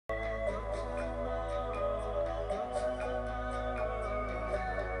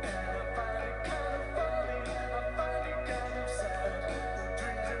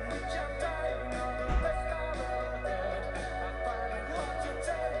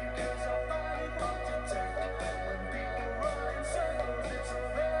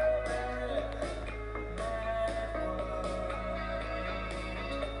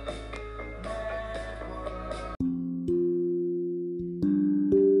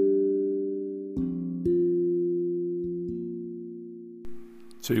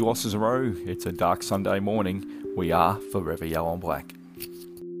Two losses in a row. It's a dark Sunday morning. We are forever yellow and black.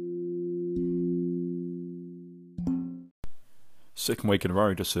 Second week in a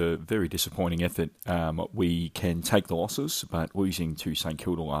row, just a very disappointing effort. We can take the losses, but losing to St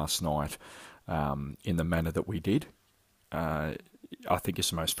Kilda last night in the manner that we did, I think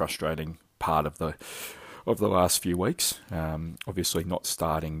is the most frustrating part of the last few weeks. Obviously, not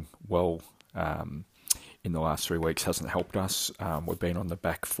starting well in the last 3 weeks hasn't helped us. We've been on the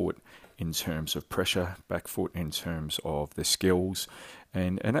back foot in terms of pressure, back foot in terms of the skills,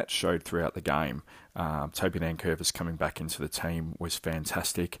 and that showed throughout the game. Toby Nankervis coming back into the team was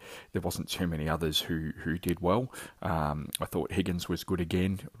fantastic. There wasn't too many others who did well. I thought Higgins was good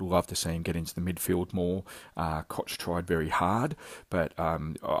again. Would love to see him get into the midfield more. Koch tried very hard, but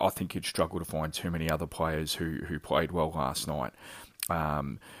I think he'd struggle to find too many other players who played well last night.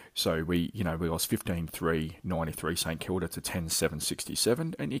 So we lost 15-3, 93 St Kilda to 10-7,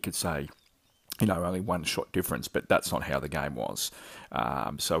 67, and you could say, only one shot difference, but that's not how the game was.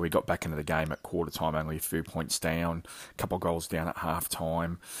 So we got back into the game at quarter time, only a few points down, a couple of goals down at half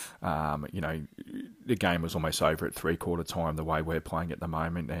time. The game was almost over at 3/4 time the way we're playing at the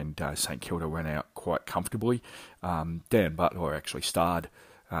moment, and St Kilda went out quite comfortably. Dan Butler actually starred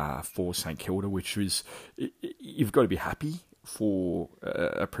for St Kilda, which was, you've got to be happy for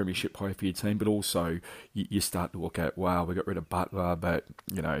a premiership player for your team, but also you start to look at, wow, we got rid of Butler, but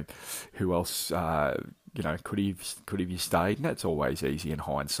who else could he stayed? And that's always easy in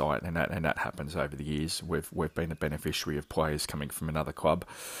hindsight, and that happens over the years. We've been a beneficiary of players coming from another club,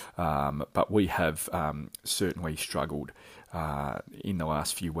 but we have certainly struggled in the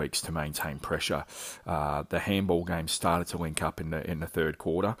last few weeks to maintain pressure. The handball game started to link up in the third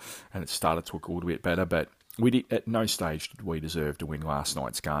quarter, and it started to look a little bit better, but at no stage did we deserve to win last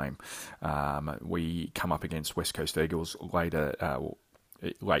night's game. We come up against West Coast Eagles late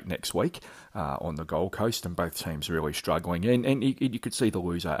next week on the Gold Coast, and both teams really struggling. And you could see the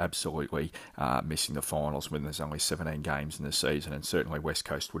loser absolutely missing the finals when there's only 17 games in the season, and certainly West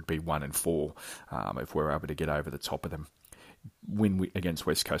Coast would be 1-4 if we're able to get over the top of them. Win against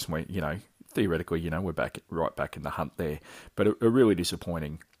West Coast, and theoretically, we're right back in the hunt there. But a really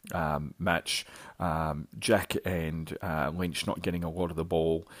disappointing match. Jack and Lynch not getting a lot of the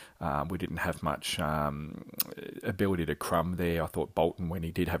ball. We didn't have much ability to crumb there. I thought Bolton, when he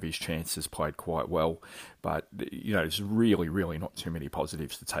did have his chances, played quite well. But, there's really, really not too many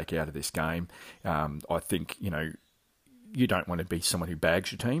positives to take out of this game. I think, you don't want to be someone who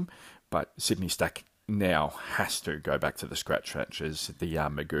bags your team, but Sydney Stack now has to go back to the scratch matches, the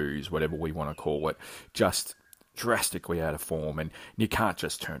Magoos, whatever we want to call it, just drastically out of form, and you can't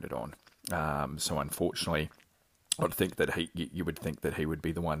just turn it on. So unfortunately, I'd think that you would think that he would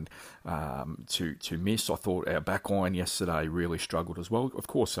be the one to miss. I thought our backline yesterday really struggled as well. Of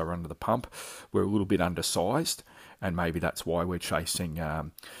course, they were under the pump. We're a little bit undersized, and maybe that's why we're chasing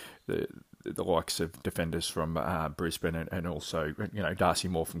the likes of defenders from Brisbane and also Darcy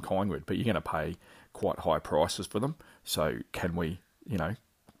Moore from Collingwood. But you're going to pay quite high prices for them. So can we,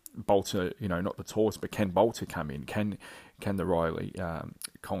 Bolter, not the tallest, but can Bolter come in? Can the Riley,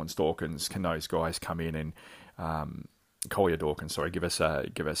 Collins Dawkins, can those guys come in and Collier Dawkins, give us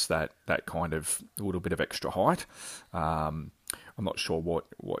that kind of a little bit of extra height? I'm not sure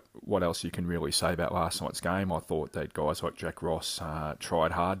what else you can really say about last night's game. I thought that guys like Jack Ross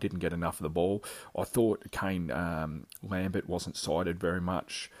tried hard, didn't get enough of the ball. I thought Kane Lambert wasn't sided very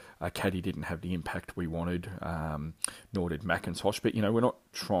much. Caddy didn't have the impact we wanted, nor did McIntosh. But, we're not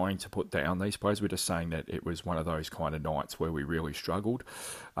trying to put down these players. We're just saying that it was one of those kind of nights where we really struggled.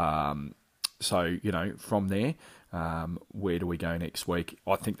 So, from there, where do we go next week?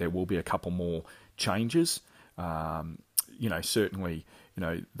 I think there will be a couple more changes. Certainly,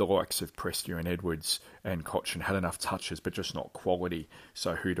 the likes of Prestia and Edwards and Cochin had enough touches, but just not quality.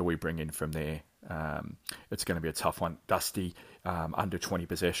 So who do we bring in from there? It's going to be a tough one. Dusty, under 20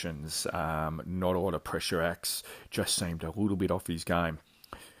 possessions, not a lot of pressure acts, just seemed a little bit off his game.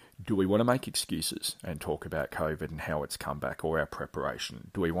 Do we want to make excuses and talk about COVID and how it's come back, or our preparation?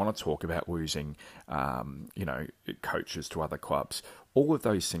 Do we want to talk about losing, coaches to other clubs? All of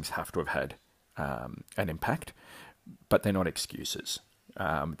those things have to have had an impact, but they're not excuses.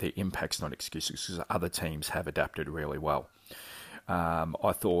 The impact's not excuses because other teams have adapted really well.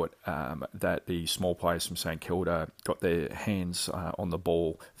 I thought that the small players from St Kilda got their hands on the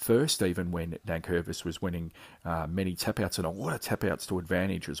ball first, even when Nankervis was winning many tap-outs, and a lot of tap-outs to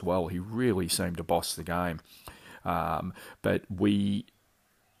advantage as well. He really seemed to boss the game. But we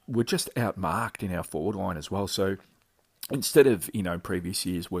were just outmarked in our forward line as well. So instead of, previous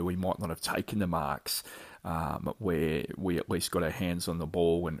years where we might not have taken the marks, where we at least got our hands on the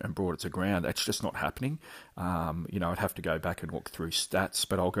ball and brought it to ground, that's just not happening. I'd have to go back and look through stats,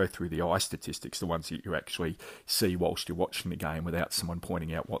 but I'll go through the eye statistics, the ones that you actually see whilst you're watching the game without someone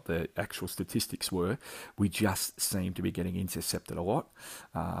pointing out what the actual statistics were. We just seem to be getting intercepted a lot.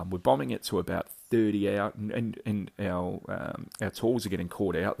 We're bombing it to about 30 out, and our tools are getting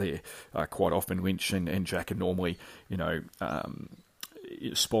caught out there quite often. Lynch and Jack are normally,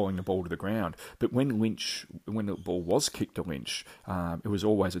 spoiling the ball to the ground. But when the ball was kicked to Lynch, it was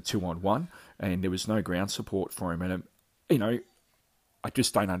always a 2-on-1, and there was no ground support for him. And, I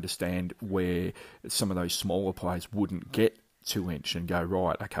just don't understand where some of those smaller players wouldn't get to Lynch and go,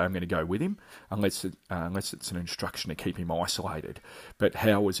 right, okay, I'm going to go with him, unless it's an instruction to keep him isolated. But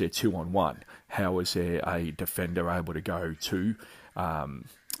how was there 2-on-1? How was there a defender able to go to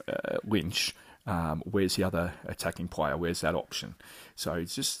Lynch? Where's the other attacking player? Where's that option? So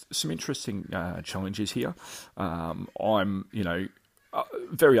it's just some interesting challenges here. I'm,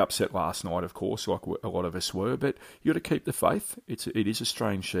 very upset last night, of course, like a lot of us were, but you got to keep the faith. It is a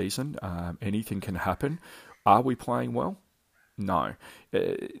strange season. Anything can happen. Are we playing well? No.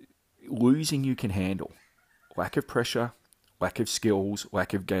 Losing you can handle. Lack of pressure, lack of skills,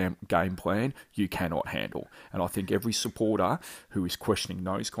 lack of game plan, you cannot handle. And I think every supporter who is questioning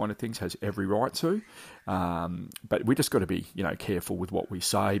those kind of things has every right to. But we just got to be, careful with what we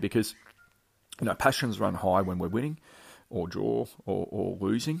say, because, passions run high when we're winning or draw or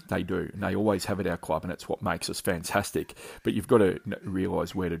losing. They do, and they always have at our club, and it's what makes us fantastic. But you've got to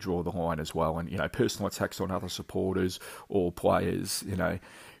realise where to draw the line as well. And, personal attacks on other supporters or players,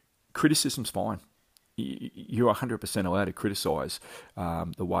 criticism's fine. You're 100% allowed to criticise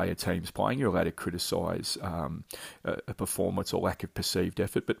the way a team's playing. You're allowed to criticise a performance or lack of perceived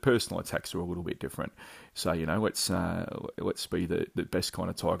effort, but personal attacks are a little bit different. So, let's be the best kind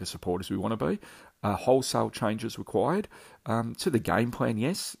of Tiger supporters we want to be. Wholesale changes required. To the game plan,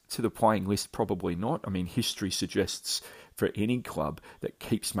 yes. To the playing list, probably not. I mean, history suggests for any club that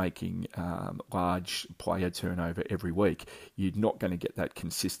keeps making large player turnover every week, you're not going to get that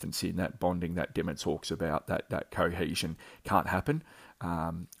consistency and that bonding that Dimmer talks about, that cohesion can't happen.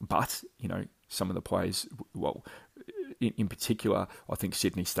 But, some of the players, well, in particular, I think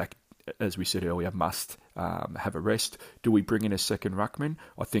Sydney Stack, as we said earlier, must have a rest. Do we bring in a second ruckman?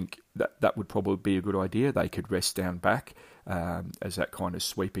 I think that would probably be a good idea. They could rest down back as that kind of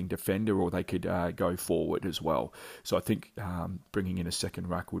sweeping defender, or they could go forward as well. So I think bringing in a second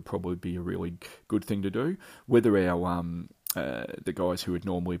ruck would probably be a really good thing to do. Whether our the guys who would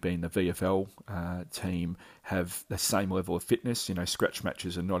normally be in the VFL team have the same level of fitness. Scratch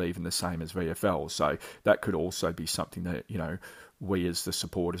matches are not even the same as VFL. So that could also be something that, we as the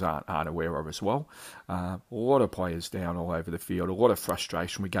supporters aren't aware of as well. A lot of players down all over the field, a lot of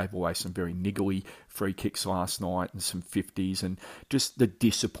frustration. We gave away some very niggly free kicks last night and some 50s, and just the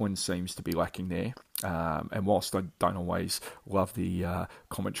discipline seems to be lacking there. And whilst I don't always love the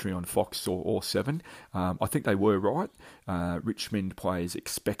commentary on Fox or 7, I think they were right. Richmond players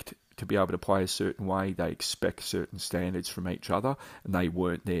expect to be able to play a certain way. They expect certain standards from each other, and they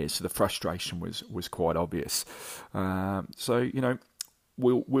weren't there. So the frustration was quite obvious. We'll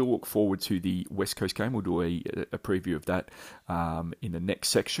look forward to the West Coast game. We'll do a preview of that in the next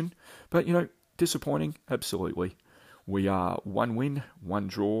section. But, disappointing, absolutely. We are 1 win, 1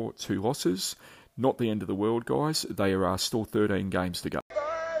 draw, 2 losses. Not the end of the world, guys. There are still 13 games to go.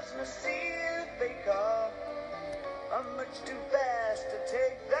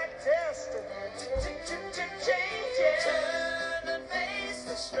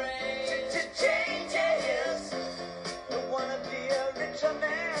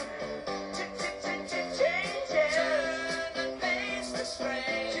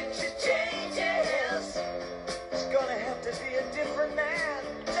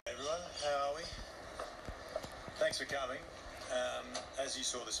 Thanks for coming. As you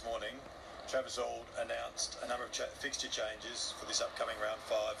saw this morning, Travis Auld announced a number of fixture changes for this upcoming round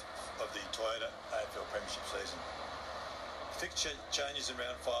 5 of the Toyota AFL Premiership season. Fixture changes in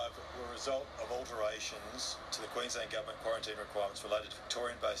round 5 were a result of alterations to the Queensland Government quarantine requirements related to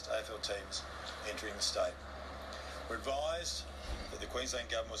Victorian-based AFL teams entering the state. We're advised that the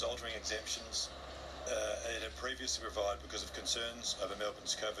Queensland Government was altering exemptions it had previously provided because of concerns over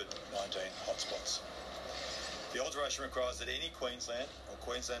Melbourne's COVID-19 hotspots. The alteration requires that any Queensland or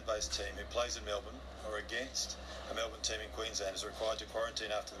Queensland-based team who plays in Melbourne or against a Melbourne team in Queensland is required to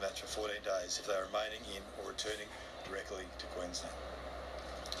quarantine after the match for 14 days if they are remaining in or returning directly to Queensland.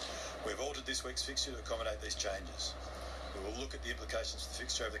 We've altered this week's fixture to accommodate these changes. We will look at the implications for the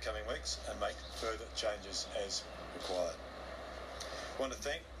fixture over the coming weeks and make further changes as required. I want to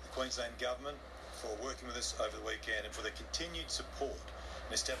thank the Queensland Government for working with us over the weekend and for their continued support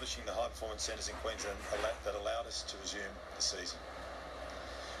in establishing the high-performance centres in Queensland that allowed us to resume the season.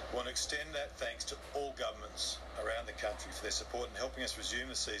 I want to extend that thanks to all governments around the country for their support in helping us resume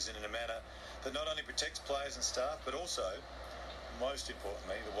the season in a manner that not only protects players and staff, but also, most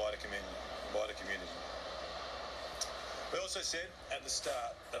importantly, the wider community. We also said at the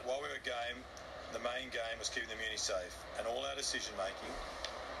start that while we were the main game was keeping the community safe, and all our decision making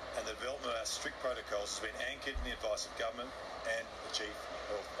and the development of our strict protocols has been anchored in the advice of government and the chief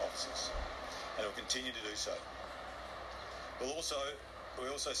health officers, and will continue to do so. We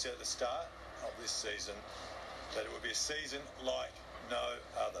also said at the start of this season that it would be a season like no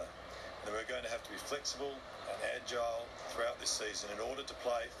other, and we're going to have to be flexible and agile throughout this season in order to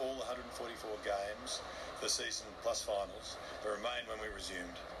play all the 144 games for the season plus finals that remain when we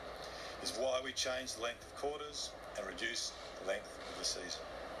resumed. This is why we changed the length of quarters and reduced the length of the season.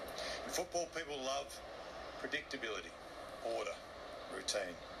 In football, people love predictability, order,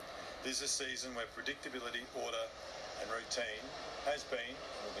 routine. This is a season where predictability, order and routine has been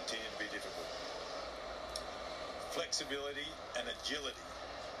and will continue to be difficult. Flexibility and agility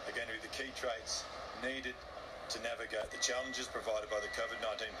are going to be the key traits needed to navigate the challenges provided by the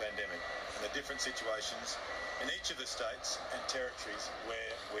COVID-19 pandemic and the different situations in each of the states and territories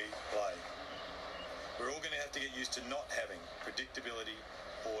where we play. We're all going to have to get used to not having predictability,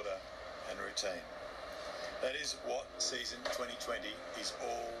 order and routine. That is what season 2020 is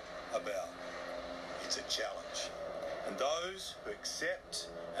all about. It's a challenge. And those who accept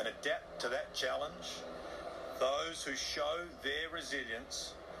and adapt to that challenge, those who show their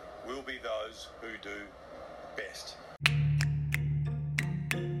resilience, will be those who do best.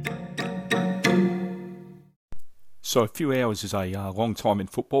 So a few hours is a long time in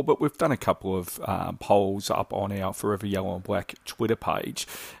football, but we've done a couple of polls up on our Forever Yellow and Black Twitter page.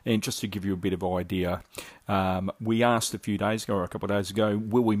 And just to give you a bit of idea, we asked a few days ago or a couple of days ago,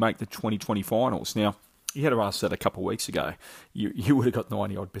 will we make the 2020 finals? Now, you had to ask that a couple of weeks ago. You would have got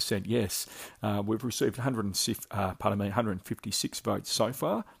 90-odd% yes. We've received 156 votes so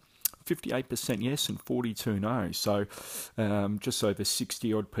far. 58% yes and 42 no. So just over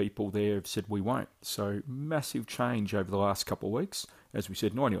 60-odd people there have said we won't. So massive change over the last couple of weeks. As we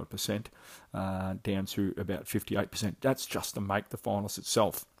said, 90-odd% down to about 58%. That's just to make the finals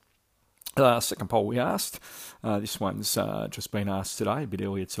itself. Second poll we asked. This one's just been asked today, a bit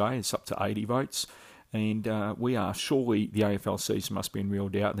earlier today. It's up to 80 votes. And we are surely the AFL season must be in real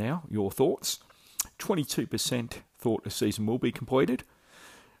doubt now. Your thoughts? 22% thought the season will be completed.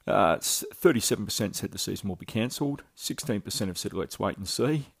 37% said the season will be cancelled, 16% have said let's wait and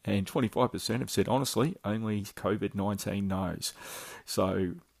see, and 25% have said honestly only COVID-19 knows.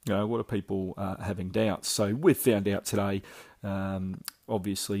 So, a lot of people having doubts. So we've found out today,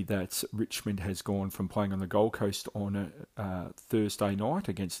 obviously, that Richmond has gone from playing on the Gold Coast on a Thursday night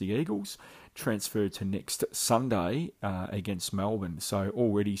against the Eagles, transferred to next Sunday against Melbourne. So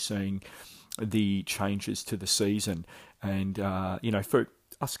already seeing the changes to the season. And, for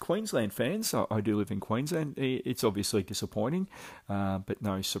us Queensland fans, I do live in Queensland, it's obviously disappointing, but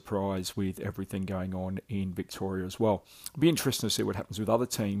no surprise with everything going on in Victoria as well. It'll be interesting to see what happens with other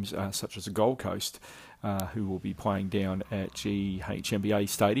teams, such as the Gold Coast, who will be playing down at GHMBA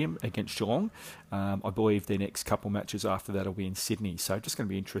Stadium against Geelong. I believe their next couple matches after that will be in Sydney, so just going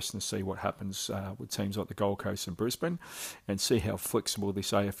to be interesting to see what happens with teams like the Gold Coast and Brisbane, and see how flexible this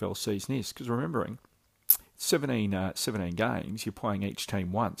AFL season is, because remembering, 17 games, you're playing each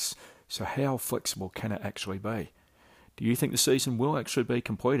team once. So how flexible can it actually be? Do you think the season will actually be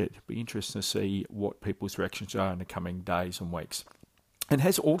completed? It'll be interesting to see what people's reactions are in the coming days and weeks. And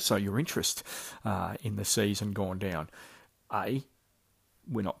has also your interest in the season gone down? A,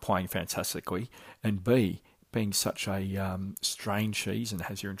 we're not playing fantastically. And B, being such a strange season,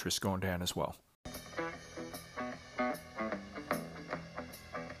 has your interest gone down as well?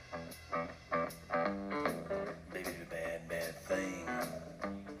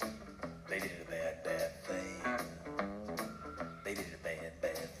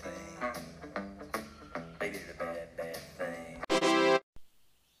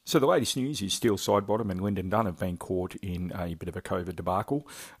 So the latest news is Steel Sidebottom and Lyndon Dunn have been caught in a bit of a COVID debacle,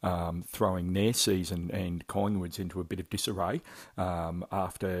 throwing their season and Collingwood's into a bit of disarray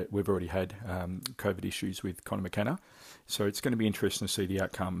after we've already had COVID issues with Conor McKenna. So it's going to be interesting to see the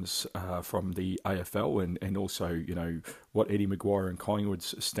outcomes from the AFL and also, what Eddie Maguire and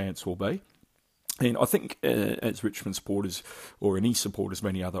Collingwood's stance will be. And I think as Richmond supporters or any supporters of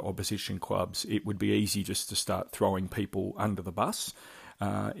any other opposition clubs, it would be easy just to start throwing people under the bus.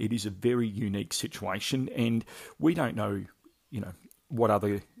 It is a very unique situation, and we don't know, what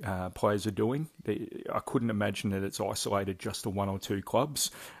other players are doing. I couldn't imagine that it's isolated just to one or two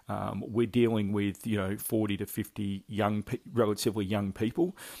clubs. We're dealing with 40 to 50 relatively young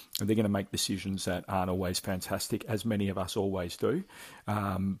people, and they're going to make decisions that aren't always fantastic, as many of us always do.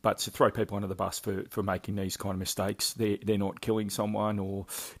 But to throw people under the bus for making these kind of mistakes, they're not killing someone or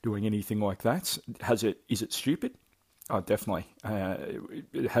doing anything like that. Is it stupid? Oh, definitely.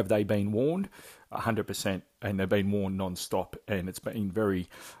 Have they been warned? 100%, and they've been warned non-stop, and it's been very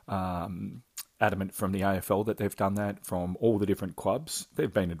adamant from the AFL that they've done that, from all the different clubs.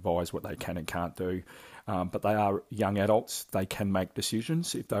 They've been advised what they can and can't do, but they are young adults. They can make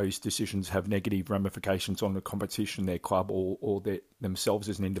decisions. If those decisions have negative ramifications on the competition, their club, or themselves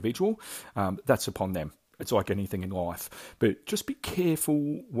as an individual, that's upon them. It's like anything in life, but just be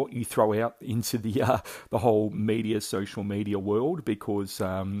careful what you throw out into the whole social media world, because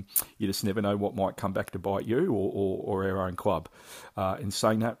you just never know what might come back to bite you or our own club. In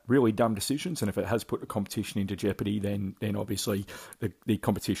saying that, really dumb decisions, and if it has put the competition into jeopardy, then obviously the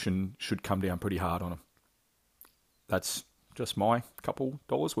competition should come down pretty hard on them. That's just my couple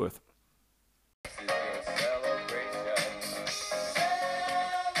dollars worth.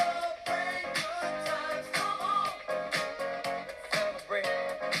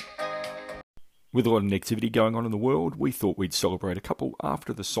 With a lot of negativity going on in the world, we thought we'd celebrate a couple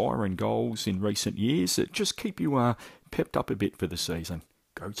after the siren goals in recent years that just keep you pepped up a bit for the season.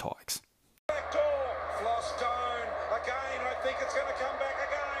 Go Tigers. Lost Stone. Again, I think it's going to come back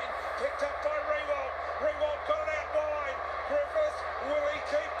again. Picked up by Rewalt. Rewalt got it out wide. Griffith, will he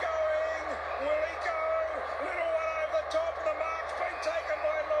keep going? Will he go? Little one over the top, and the mark's been taken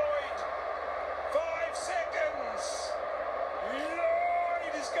by Lloyd. 5 seconds.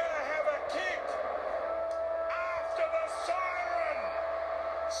 Lloyd is going to have a kick. After the siren!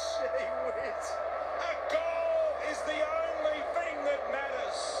 Gee whiz! A goal is the only thing that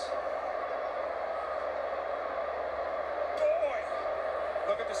matters. Boy!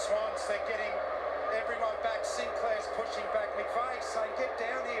 Look at the Swans, they're getting everyone back. Sinclair's pushing back. McVeigh saying, get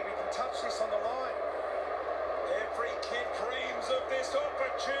down here, we can touch this on the line. Every kid dreams of this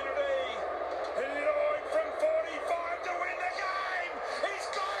opportunity. Lloyd from 45 to win the game! He's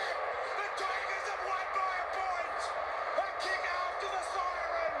got it! The Tigers have won by a point! A kick after the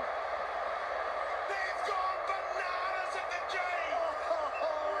siren! They've gone bananas at the G!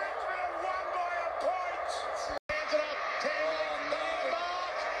 Richmond have won by a point! Hands it up,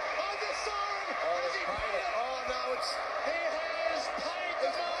 Mark! Oh, the siren! Has he paid it? Oh, no, he has paid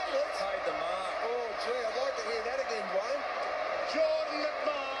the mark! Paid the mark. Oh, gee, I'd like to hear that again, Wayne. Jordan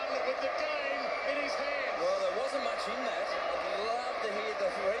McMahon with the game in his hands. Well, there wasn't much in that. I'd love to hear the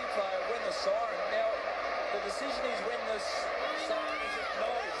replay of when the siren. Now, the decision is when the siren is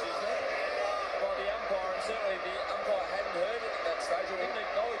acknowledged, isn't it? By the umpire, and certainly the umpire hadn't heard it at that stage, or didn't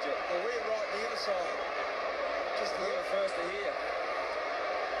acknowledge it. Well, we're right near the siren. Just we were first to hear.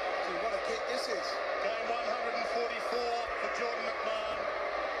 Gee, what a kick this is. Game 144 for Jordan McMahon.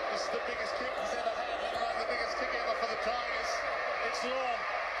 This is the biggest kick he's ever had, let alone the biggest kick ever for the Tigers. It's long.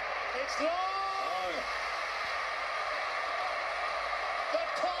 It's long! Oh. The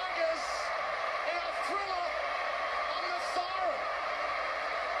Tigers in a thriller on the siren.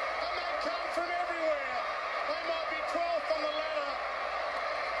 And they come from everywhere. They might be 12th on the ladder.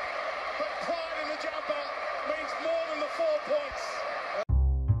 But pride in the jumper means more than the 4 points.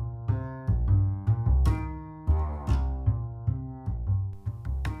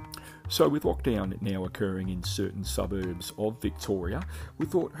 So with lockdown now occurring in certain suburbs of Victoria, we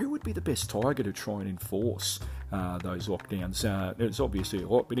thought, who would be the best Tiger to try and enforce those lockdowns? There's obviously a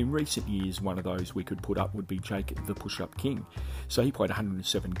lot, but in recent years, one of those we could put up would be Jake the Push-Up King. So he played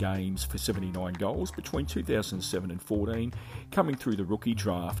 107 games for 79 goals between 2007 and 14, coming through the rookie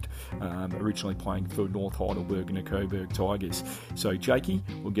draft, originally playing for North Heidelberg and the Coburg Tigers. So Jakey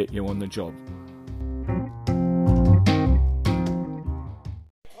will get you on the job.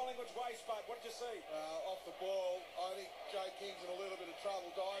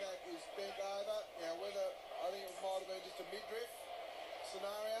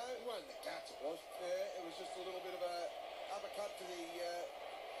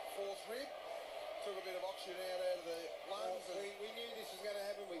 Took a bit of oxygen out of the lungs. We knew this was going to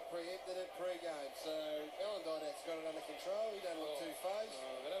happen. We preempted it pre-game. So Alan Dynet's got it under control. He don't look too phased.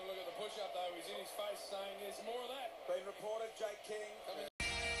 But have a look at the push-up though. He's in his face saying there's more of that. Been reported, Jake King coming.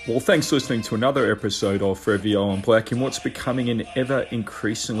 Well, thanks for listening to another episode of Forever Yellow and Black in what's becoming an ever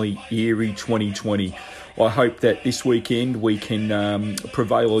increasingly eerie 2020. I hope that this weekend we can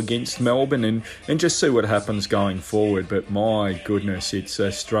prevail against Melbourne and just see what happens going forward. But my goodness, it's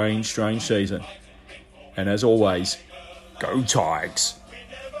a strange season. And as always, Go Tigers!